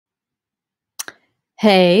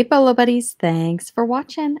Hey, Bolo buddies, thanks for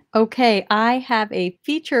watching. Okay, I have a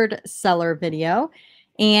featured seller video,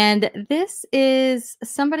 and this is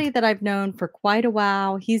somebody that I've known for quite a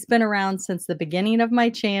while. He's been around since the beginning of my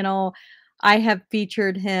channel. I have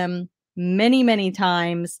featured him many, many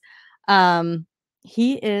times. Um,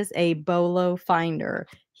 he is a Bolo finder.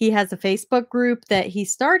 He has a Facebook group that he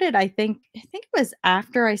started, I think it was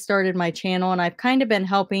after I started my channel, and I've kind of been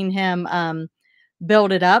helping him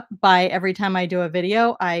build it up by every time I do a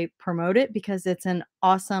video, I promote it because it's an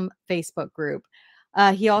awesome Facebook group.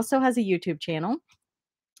 He also has a YouTube channel.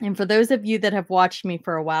 And for those of you that have watched me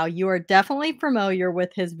for a while, you are definitely familiar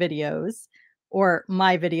with his videos or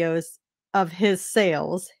my videos of his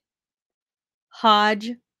sales.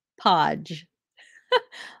 Hodge Podge,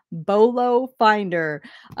 Bolo Finder.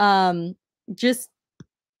 Just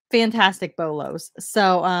fantastic bolos.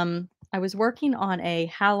 So, I was working on a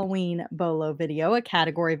Halloween bolo video, a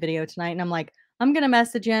category video tonight, and I'm like, I'm gonna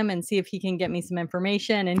message him and see if he can get me some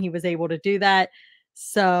information, and he was able to do that.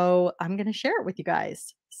 So I'm gonna share it with you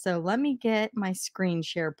guys. So let me get my screen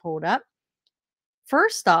share pulled up.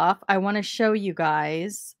 First off, I want to show you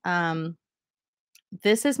guys.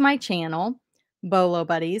 This is my channel, Bolo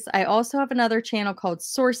Buddies. I also have another channel called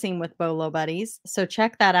Sourcing with Bolo Buddies. So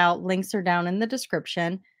check that out. Links are down in the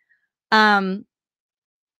description. Um,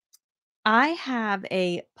 I have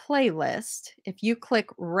a playlist. If you click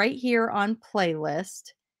right here on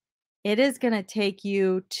playlist, it is going to take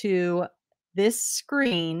you to this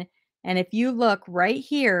screen. And if you look right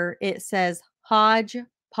here, it says Hodge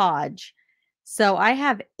Podge. So I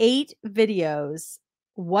have 8 videos,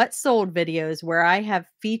 what sold videos, where I have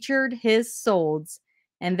featured his solds,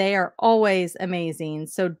 and they are always amazing.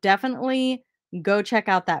 So definitely go check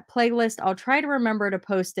out that playlist. I'll try to remember to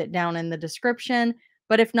post it down in the description,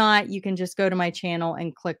 but if not, you can just go to my channel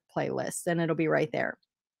and click playlists and it'll be right there.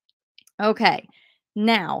 Okay.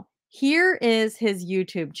 Now, here is his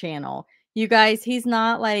YouTube channel. You guys, he's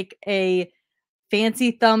not like a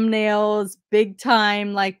fancy thumbnails, big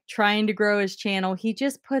time, like trying to grow his channel. He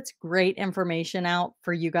just puts great information out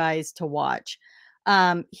for you guys to watch.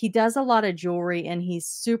 He does a lot of jewelry and he's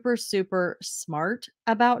super, super smart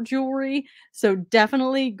about jewelry. So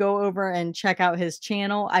definitely go over and check out his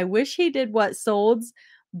channel. I wish he did what solds,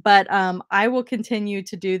 but I will continue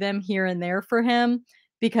to do them here and there for him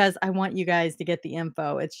because I want you guys to get the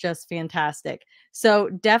info. It's just fantastic. So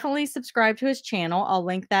definitely subscribe to his channel. I'll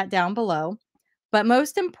link that down below. But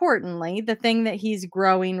most importantly, the thing that he's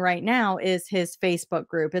growing right now is his Facebook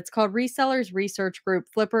group. It's called Resellers Research Group,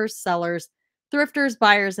 Flippers, Sellers, Thrifters,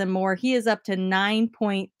 Buyers, and More. He is up to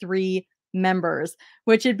 9.3 members,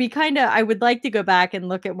 which would be kind of, I would like to go back and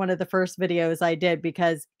look at one of the first videos I did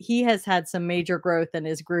because he has had some major growth in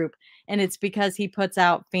his group. And it's because he puts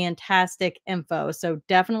out fantastic info. So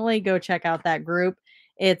definitely go check out that group.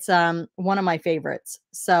 It's one of my favorites.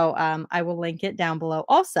 So I will link it down below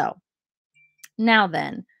also. Now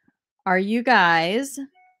then, are you guys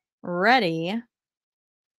ready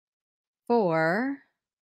for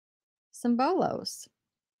some bolos?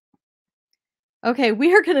 Okay,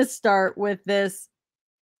 we are going to start with this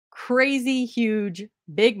crazy huge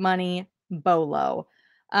big money bolo.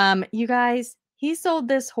 You guys, he sold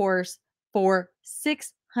this horse for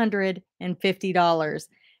 $650.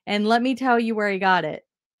 And let me tell you where he got it.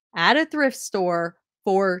 At a thrift store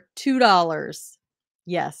for $2.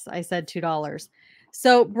 Yes, I said $2.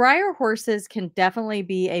 So Breyer horses can definitely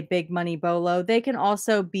be a big money bolo. They can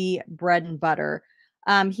also be bread and butter.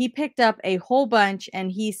 He picked up a whole bunch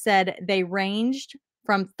and he said they ranged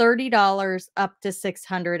from $30 up to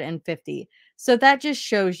 $650. So that just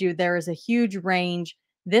shows you there is a huge range.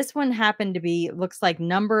 This one happened to be, looks like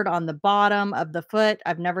numbered on the bottom of the foot.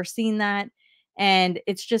 I've never seen that. And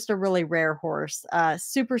it's just a really rare horse.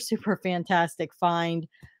 Super, super fantastic find.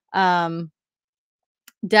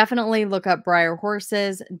 Definitely look up Breyer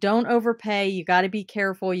horses. Don't overpay. You got to be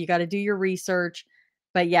careful. You got to do your research.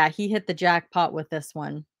 But yeah, he hit the jackpot with this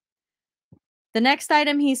one. The next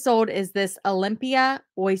item he sold is this Olympia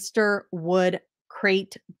oyster wood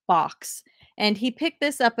crate box. And he picked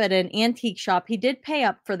this up at an antique shop. He did pay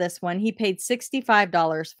up for this one. He paid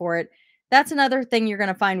 $65 for it. That's another thing you're going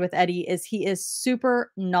to find with Eddie is he is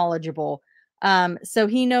super knowledgeable. So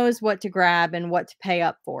he knows what to grab and what to pay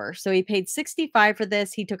up for. So he paid $65 for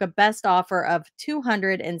this. He took a best offer of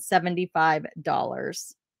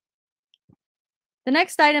 $275. The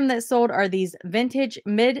next item that sold are these vintage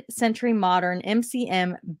mid-century modern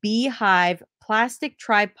MCM beehive plastic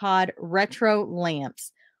tripod retro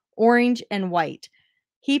lamps, orange and white.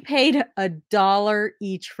 He paid $1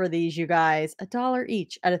 each for these, you guys. $1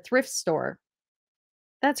 each at a thrift store.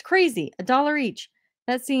 That's crazy. $1 each.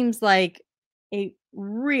 That seems like a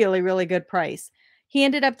really, really good price. He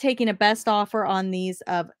ended up taking a best offer on these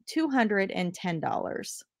of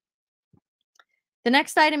 $210. The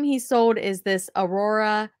next item he sold is this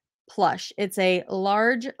Aurora plush. It's a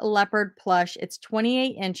large leopard plush. It's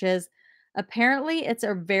 28 inches. Apparently, it's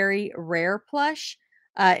a very rare plush.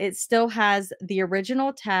 It still has the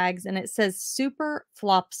original tags and it says Super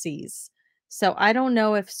Flopsies. So I don't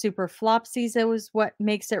know if Super Flopsies is what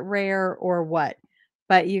makes it rare or what.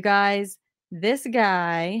 But you guys, this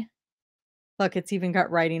guy, look, it's even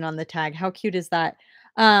got writing on the tag. How cute is that?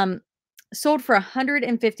 Um, Sold for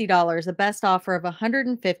 $150, a best offer of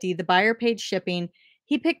 $150. The buyer paid shipping.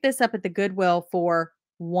 He picked this up at the Goodwill for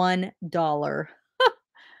 $1.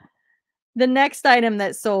 The next item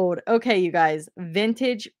that sold, okay, you guys,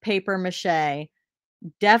 vintage paper mache.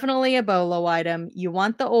 Definitely a Bolo item. You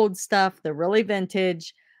want the old stuff, the really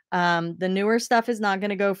vintage. The newer stuff is not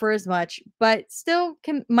going to go for as much, but still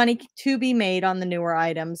money to be made on the newer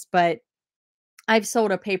items. But I've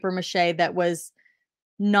sold a paper mache that was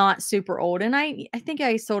not super old, and I think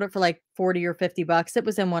I sold it for like 40 or 50 bucks. It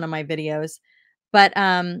was in one of my videos. But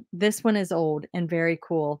this one is old and very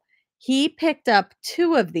cool. He picked up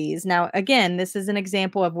 2 of these. Now, again, this is an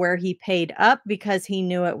example of where he paid up because he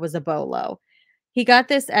knew it was a Bolo. He got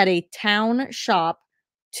this at a town shop,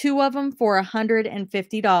 2 of them for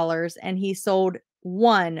 $150, and he sold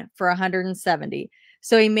 1 for $170.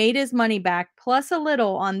 So he made his money back plus a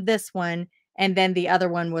little on this one, and then the other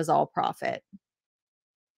one was all profit.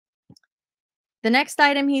 The next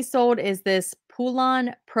item he sold is this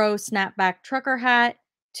Poulon Pro Snapback Trucker Hat,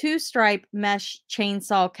 2-stripe mesh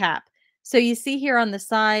chainsaw cap. So you see here on the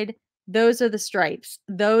side, those are the stripes.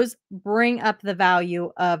 Those bring up the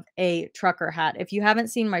value of a trucker hat. If you haven't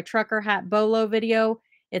seen my trucker hat Bolo video,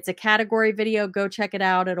 it's a category video. Go check it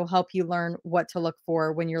out. It'll help you learn what to look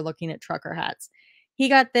for when you're looking at trucker hats. He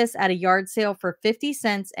got this at a yard sale for 50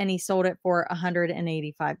 cents and he sold it for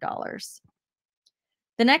 $185.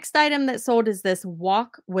 The next item that sold is this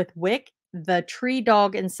Walk with Wick, the Tree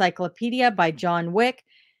Dog Encyclopedia by John Wick.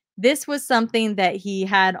 This was something that he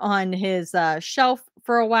had on his shelf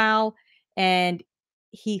for a while, and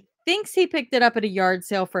he thinks he picked it up at a yard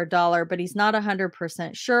sale for $1, but he's not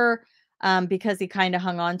 100% sure because he kind of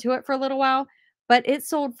hung on to it for a little while. But it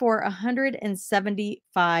sold for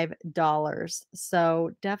 $175.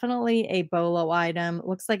 So definitely a Bolo item.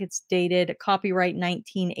 Looks like it's dated copyright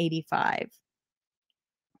 1985.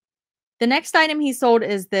 The next item he sold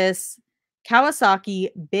is this Kawasaki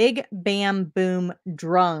Big Bam Boom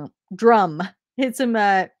drum. It's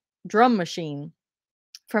a drum machine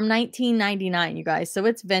from 1999, you guys. So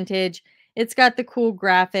it's vintage. It's got the cool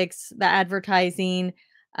graphics, the advertising.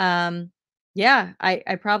 Yeah,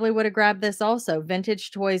 I probably would have grabbed this also.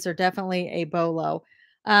 Vintage toys are definitely a Bolo.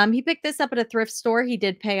 He picked this up at a thrift store. He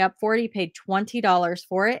did pay up for it. He paid $20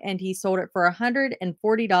 for it, and he sold it for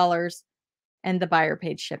 $140, and the buyer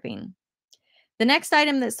paid shipping. The next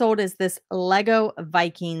item that sold is this Lego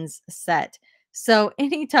Vikings set. So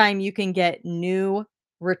anytime you can get new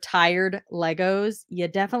retired Legos, you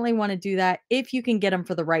definitely want to do that if you can get them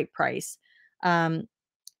for the right price.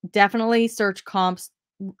 Definitely search comps.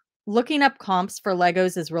 Looking up comps for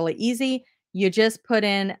Legos is really easy. You just put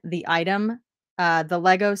in the item, the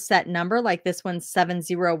Lego set number, like this one's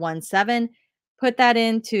 7017. Put that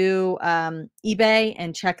into eBay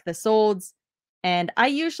and check the solds. And I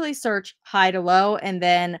usually search high to low, and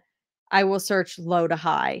then I will search low to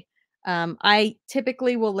high. I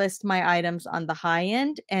typically will list my items on the high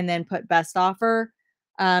end and then put best offer.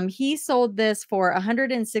 He sold this for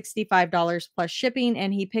 $165 plus shipping,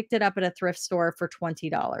 and he picked it up at a thrift store for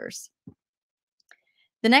 $20.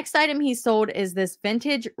 The next item he sold is this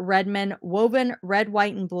vintage Redmond woven red,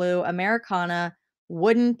 white, and blue Americana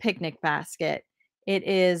wooden picnic basket. It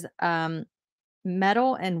is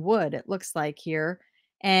metal and wood, it looks like here.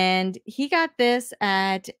 And he got this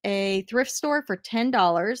at a thrift store for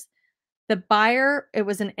 $10. The buyer, it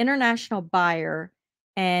was an international buyer,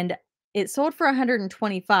 and it sold for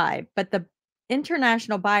 125, but the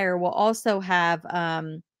international buyer will also have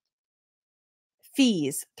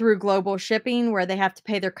fees through global shipping where they have to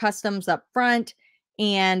pay their customs up front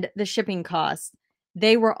and the shipping costs.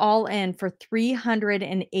 They were all in for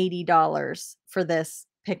 $380 for this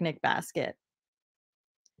picnic basket.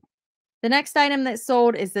 The next item that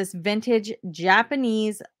sold is this vintage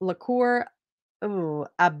Japanese liqueur. Ooh,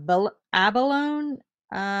 abalone.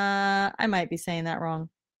 I might be saying that wrong.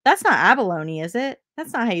 That's not abalone, is it?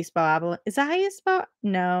 That's not how you spell abalone. Is that how you spell?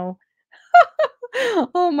 No.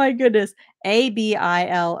 Oh my goodness.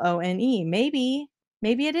 Abilone. Maybe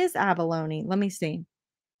it is abalone. Let me see.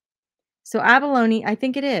 So abalone, I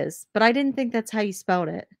think it is, but I didn't think that's how you spelled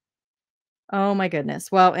it. Oh my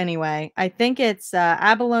goodness. Well, anyway, I think it's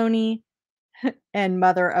abalone and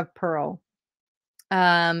mother of pearl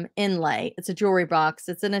inlay. It's a jewelry box.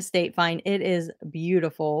 It's an estate find. It is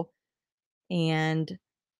beautiful. And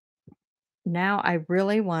now I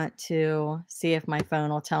really want to see if my phone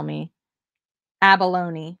will tell me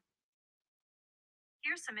abalone.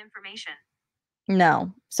 Here's some information.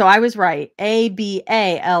 No. So I was right. Abalone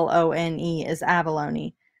is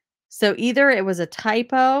abalone. So either it was a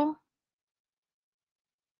typo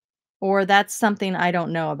or that's something I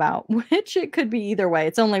don't know about, which it could be either way.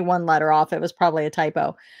 It's only one letter off. It was probably a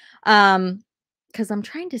typo. Um, because I'm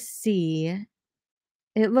trying to see.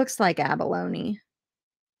 It looks like abalone.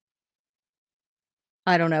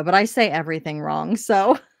 I don't know, but I say everything wrong,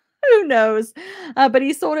 so who knows? But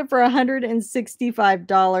he sold it for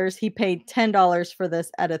 $165. He paid $10 for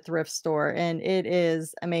this at a thrift store, and it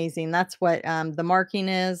is amazing. That's what the marking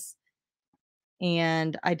is,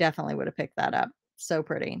 and I definitely would have picked that up. So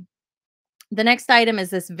pretty. The next item is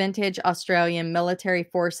this vintage Australian military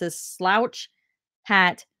forces slouch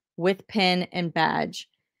hat with pin and badge.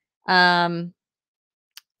 Um,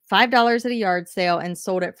 $5 at a yard sale and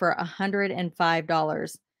sold it for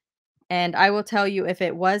 $105. And I will tell you, if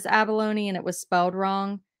it was abalone and it was spelled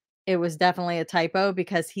wrong, it was definitely a typo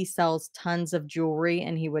because he sells tons of jewelry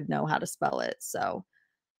and he would know how to spell it. So,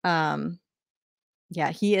 um,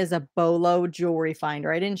 yeah, he is a Bolo jewelry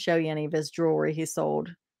finder. I didn't show you any of his jewelry he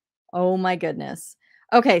sold. Oh my goodness.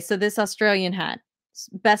 Okay, so this Australian hat,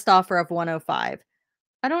 best offer of 105.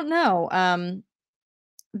 I don't know.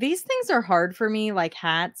 These things are hard for me, like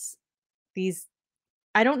hats. These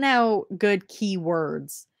I don't know good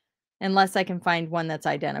keywords unless I can find one that's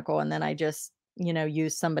identical and then I just,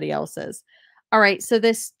 use somebody else's. All right, so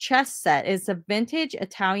this chess set is a vintage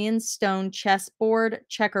Italian stone chessboard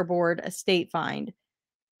checkerboard estate find.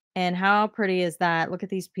 And how pretty is that? Look at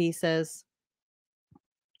these pieces.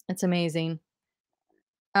 It's amazing.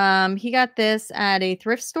 He got this at a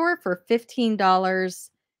thrift store for $15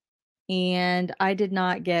 and I did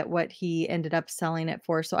not get what he ended up selling it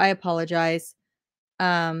for, so I apologize.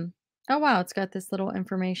 Um, oh wow, it's got this little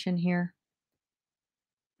information here.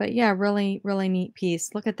 But yeah, really, really neat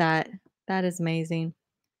piece. Look at that. That is amazing.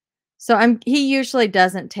 So he usually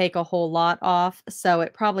doesn't take a whole lot off, so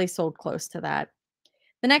it probably sold close to that.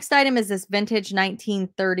 The next item is this vintage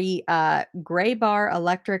 1930 gray bar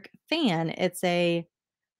electric fan. It's a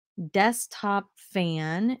desktop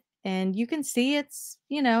fan and you can see it's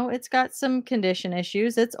got some condition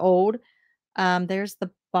issues. It's old. There's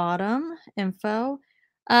the bottom info.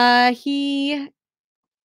 He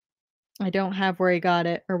I don't have where he got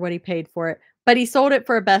it or what he paid for it, but he sold it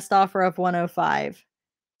for a best offer of 105.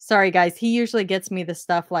 Sorry guys, he usually gets me the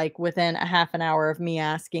stuff like within a half an hour of me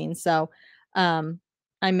asking. So, um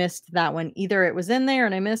I missed that one. Either it was in there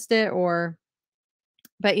and I missed it or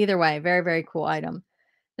but either way, very very cool item.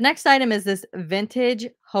 The next item is this vintage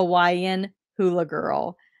Hawaiian hula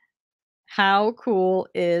girl. How cool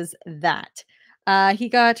is that? He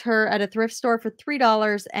got her at a thrift store for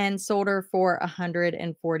 $3 and sold her for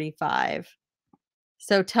 145.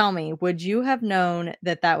 So tell me, would you have known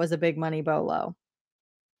that that was a big money bolo?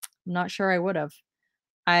 I'm not sure I would have.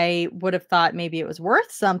 I would have thought maybe it was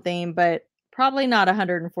worth something, but probably not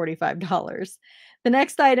 $145. The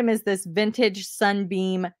next item is this vintage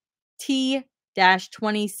Sunbeam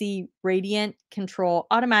T-20C Radiant Control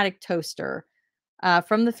automatic toaster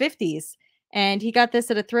from the 50s. And he got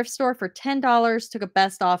this at a thrift store for $10, took a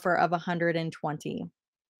best offer of 120.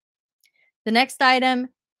 The next item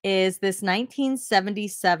is this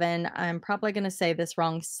 1977, I'm probably going to say this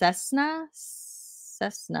wrong,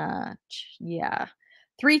 yeah,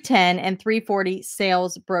 310 and 340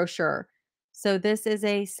 sales brochure. So this is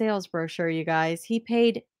a sales brochure, you guys. He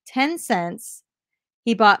paid 10 cents.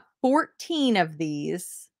 He bought 14 of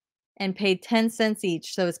these and paid 10 cents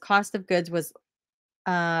each. So his cost of goods was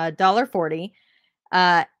 $1.40.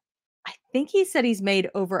 I think he said he's made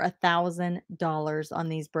over $1,000 on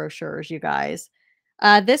these brochures, you guys.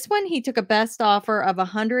 This one, he took a best offer of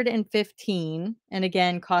 115, and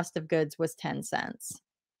again, cost of goods was 10 cents.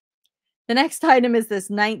 The next item is this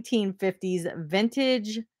 1950s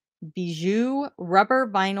vintage bijou rubber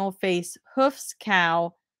vinyl face hoofs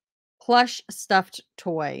cow plush stuffed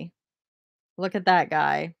toy. Look at that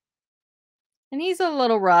guy. And he's a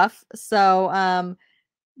little rough, so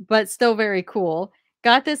but still very cool.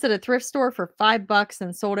 Got this at a thrift store for $5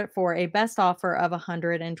 and sold it for a best offer of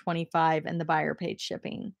 125 and the buyer paid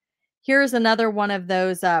shipping. Here's another one of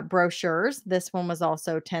those brochures. This one was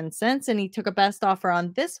also 10 cents and he took a best offer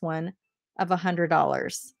on this one of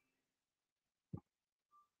 $100.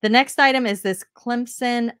 The next item is this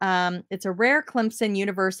Clemson. It's a rare Clemson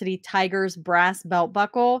University Tigers brass belt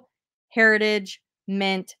buckle, heritage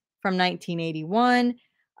mint from 1981.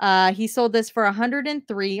 He sold this for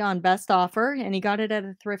 103 on best offer, and he got it at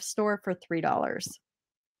a thrift store for $3.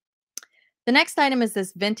 The next item is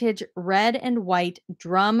this vintage red and white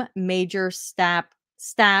drum major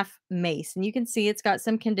staff mace. And you can see it's got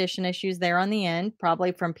some condition issues there on the end,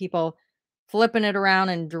 probably from people flipping it around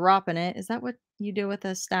and dropping it. Is that what you do with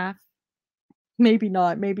a staff? Maybe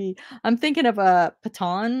not. Maybe I'm thinking of a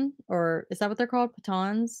baton, or is that what they're called?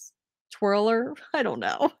 Batons? Twirler? I don't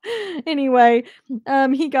know. Anyway,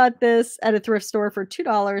 he got this at a thrift store for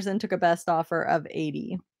 $2 and took a best offer of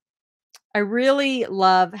 80. I really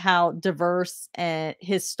love how diverse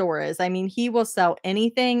his store is. I mean, he will sell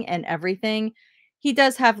anything and everything. He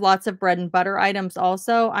does have lots of bread and butter items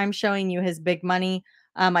also. I'm showing you his big money.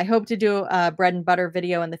 I hope to do a bread and butter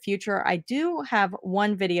video in the future. I do have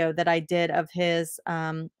one video that I did of his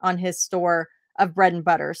on his store of bread and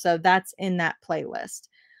butter. So that's in that playlist.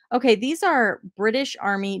 Okay, these are British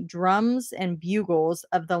Army drums and bugles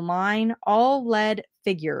of the line all lead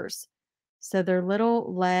figures. So they're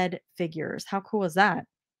little lead figures. How cool is that?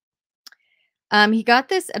 He got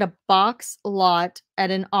this at a box lot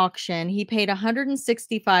at an auction. He paid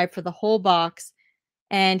 165 for the whole box,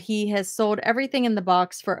 and he has sold everything in the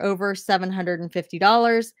box for over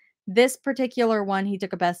 $750. This particular one, he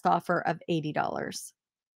took a best offer of $80.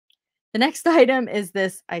 The next item is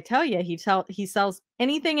this. I tell you, he sells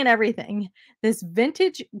anything and everything. This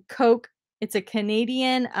vintage Coke. It's a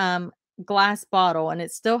Canadian glass bottle, and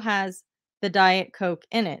it still has the Diet Coke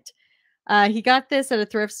in it. He got this at a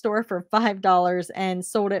thrift store for $5 and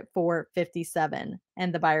sold it for 57,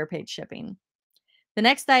 and the buyer paid shipping. The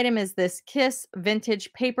next item is this Kiss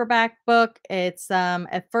vintage paperback book. It's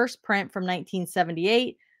a first print from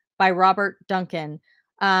 1978 by Robert Duncan.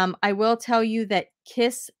 I will tell you that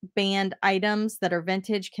Kiss band items that are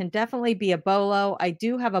vintage can definitely be a Bolo. I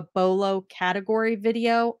do have a Bolo category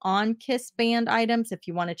video on Kiss band items if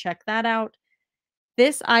you want to check that out.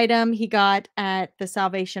 This item he got at the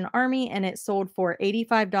Salvation Army, and it sold for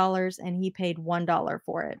 $85, and he paid $1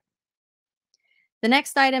 for it. The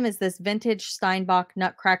next item is this vintage Steinbach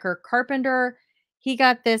Nutcracker Carpenter. He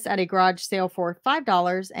got this at a garage sale for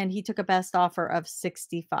 $5, and he took a best offer of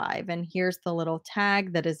 65. And here's the little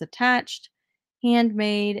tag that is attached.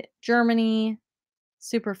 Handmade, Germany.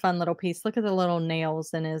 Super fun little piece. Look at the little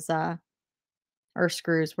nails in his or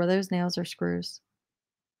screws. Were those nails or screws?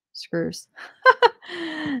 Screws.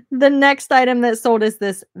 The next item that sold is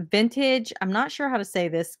this vintage, I'm not sure how to say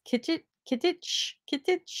this, kitich,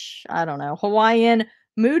 I don't know, Hawaiian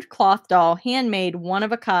mood cloth doll, handmade, one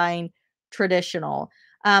of a kind, traditional.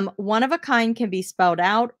 One of a kind can be spelled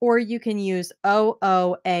out, or you can use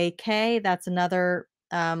OOAK. That's another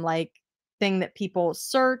like thing that people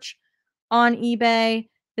search on eBay.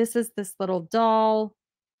 This is this little doll.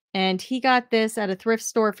 And he got this at a thrift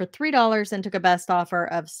store for $3 and took a best offer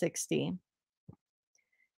of 60.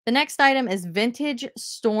 The next item is vintage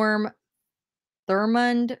Storm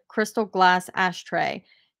Thurmond crystal glass ashtray.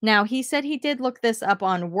 Now, he said he did look this up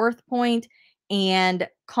on WorthPoint, and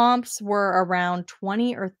comps were around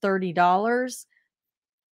 $20 or $30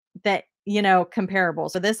 that, comparable.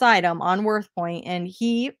 So this item on WorthPoint, and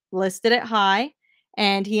he listed it high,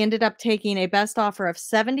 and he ended up taking a best offer of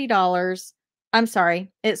 $70. I'm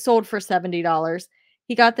sorry, it sold for $70.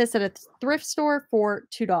 He got this at a thrift store for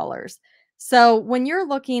 $2. So when you're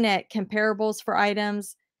looking at comparables for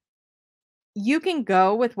items, you can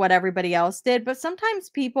go with what everybody else did, but sometimes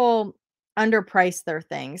people underprice their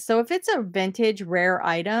things. So if it's a vintage rare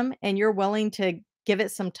item and you're willing to give it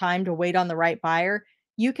some time to wait on the right buyer,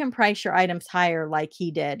 you can price your items higher like he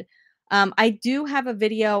did. I do have a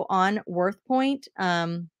video on WorthPoint.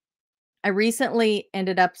 I recently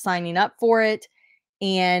ended up signing up for it,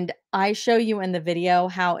 and I show you in the video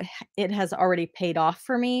how it has already paid off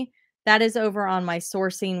for me. That is over on my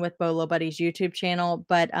Sourcing with Bolo Buddies YouTube channel,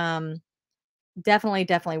 but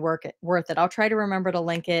definitely worth it. I'll try to remember to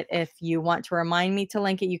link it. If you want to remind me to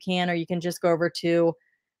link it, you can, or you can just go over to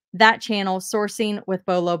that channel, Sourcing with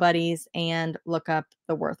Bolo Buddies, and look up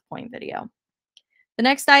the WorthPoint video. The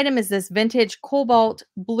next item is this vintage cobalt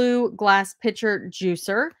blue glass pitcher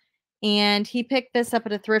juicer. And he picked this up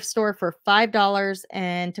at a thrift store for $5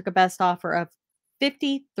 and took a best offer of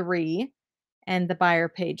 53, and the buyer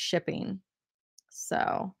paid shipping.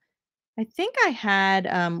 So I think I had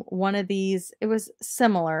one of these. It was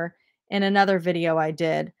similar in another video I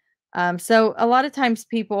did. So a lot of times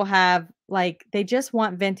people have, like, they just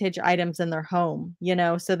want vintage items in their home,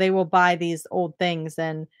 so they will buy these old things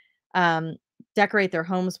and decorate their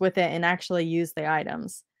homes with it and actually use the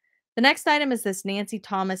items. The next item is this Nancy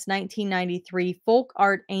Thomas 1993 Folk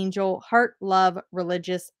Art Angel Heart Love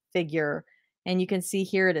Religious Figure. And you can see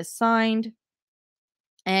here it is signed.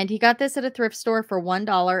 And he got this at a thrift store for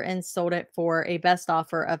 $1 and sold it for a best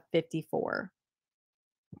offer of 54.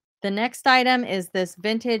 The next item is this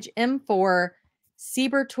vintage M4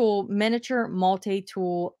 Sieber tool miniature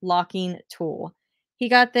multi-tool locking tool. He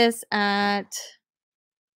got this at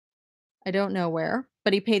I don't know where,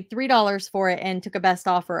 but he paid $3 for it and took a best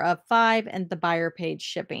offer of 5 and the buyer paid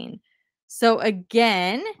shipping. So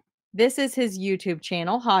again, this is his YouTube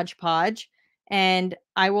channel, Hodge Podge, and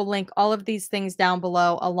I will link all of these things down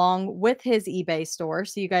below along with his eBay store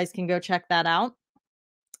so you guys can go check that out.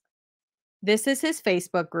 This is his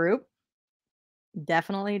Facebook group.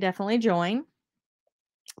 Definitely join.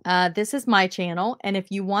 This is my channel, and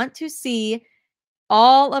if you want to see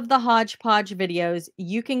all of the Hodge Podge videos,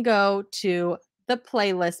 you can go to the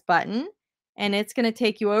playlist button and it's going to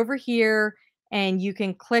take you over here and you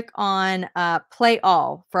can click on play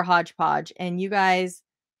all for Hodge Podge and you guys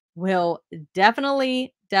will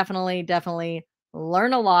definitely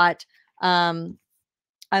learn a lot.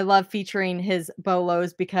 I love featuring his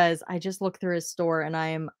bolos because I just look through his store and I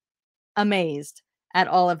am amazed at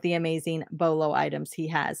all of the amazing bolo items he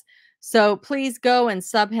has. So please go and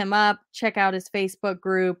sub him up. Check out his Facebook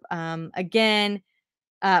group. Again,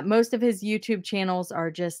 most of his YouTube channels are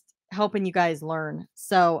just helping you guys learn.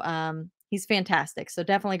 So he's fantastic. So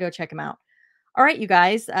definitely go check him out. All right, you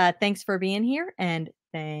guys. Thanks for being here and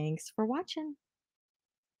thanks for watching.